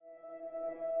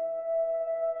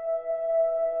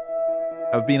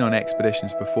I've been on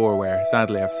expeditions before where,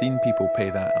 sadly, I've seen people pay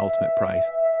that ultimate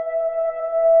price.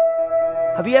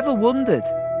 Have you ever wondered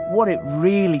what it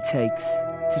really takes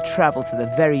to travel to the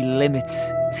very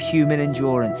limits of human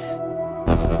endurance?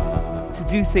 To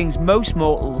do things most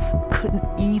mortals couldn't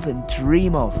even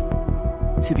dream of.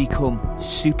 To become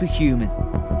superhuman.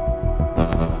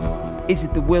 Is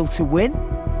it the will to win?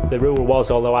 The rule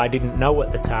was, although I didn't know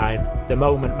at the time, the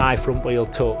moment my front wheel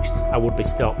touched, I would be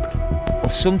stopped. Or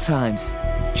sometimes,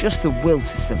 just the will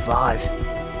to survive.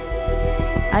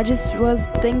 I just was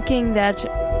thinking that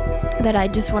I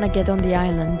just want to get on the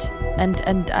island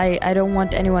and I don't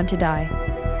want anyone to die.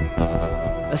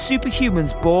 A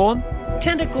superhuman's born.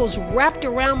 Tentacles wrapped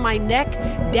around my neck,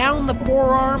 down the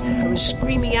forearm. I was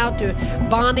screaming out to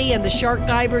Bonnie and the shark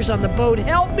divers on the boat,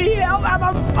 "Help me, help, I'm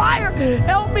on fire,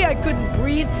 help me." I couldn't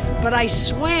breathe, but I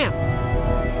swam.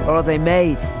 Or are they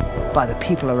made by the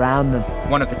people around them?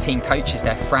 One of the team coaches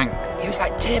there, Frank, he was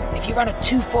like, "Tim, if you run a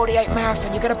 2:48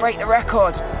 marathon, you're going to break the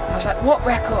record." I was like, "What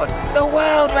record?" "The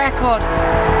world record."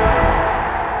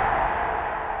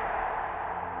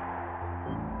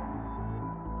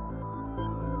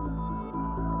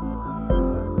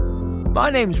 My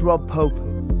name's Rob Pope,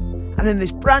 and in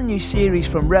this brand new series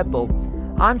from Red Bull,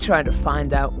 I'm trying to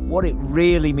find out what it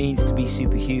really means to be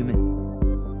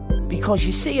superhuman. Because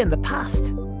you see, in the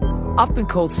past, I've been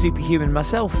called superhuman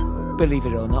myself, believe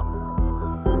it or not.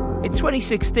 In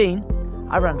 2016,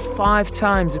 I ran 5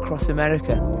 times across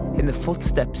America in the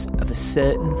footsteps of a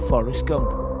certain Forrest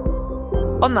Gump.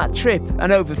 On that trip,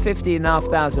 and over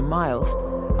 50,500 miles,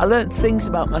 I learnt things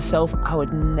about myself I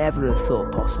would never have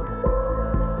thought possible.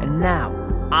 And now,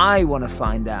 I want to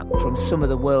find out from some of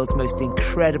the world's most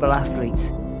incredible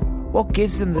athletes what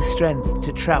gives them the strength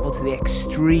to travel to the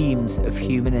extremes of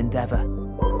human endeavour.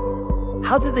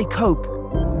 How do they cope,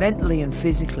 mentally and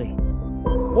physically?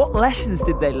 What lessons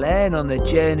did they learn on their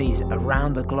journeys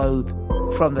around the globe,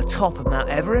 from the top of Mount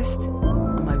Everest?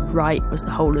 On my right was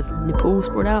the whole of Nepal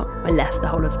spread out, my left the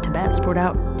whole of Tibet spread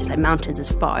out, just like mountains as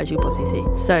far as you'll possibly see.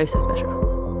 So special.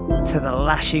 To the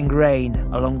lashing rain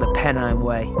along the Pennine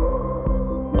Way.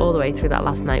 All the way through that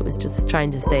last night was just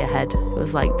trying to stay ahead. It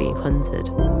was like being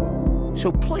hunted.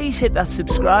 So please hit that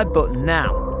subscribe button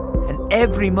now, and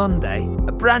every Monday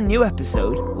a brand new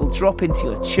episode will drop into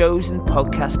your chosen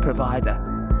podcast provider.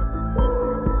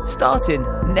 Starting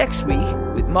next week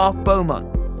with Mark Beaumont,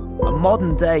 a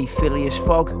modern day Phileas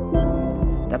Fogg,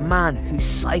 the man who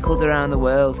cycled around the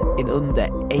world in under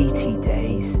 80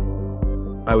 days.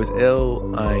 I was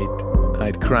ill,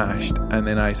 I'd crashed, and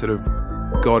then I sort of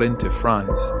got into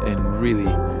France in really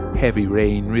heavy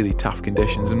rain, really tough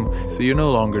conditions, and so you're no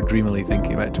longer dreamily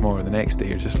thinking about tomorrow. The next day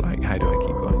you're just like, how do I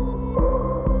keep going?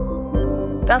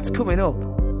 That's coming up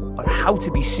on How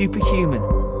to Be Superhuman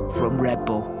from Red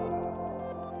Bull.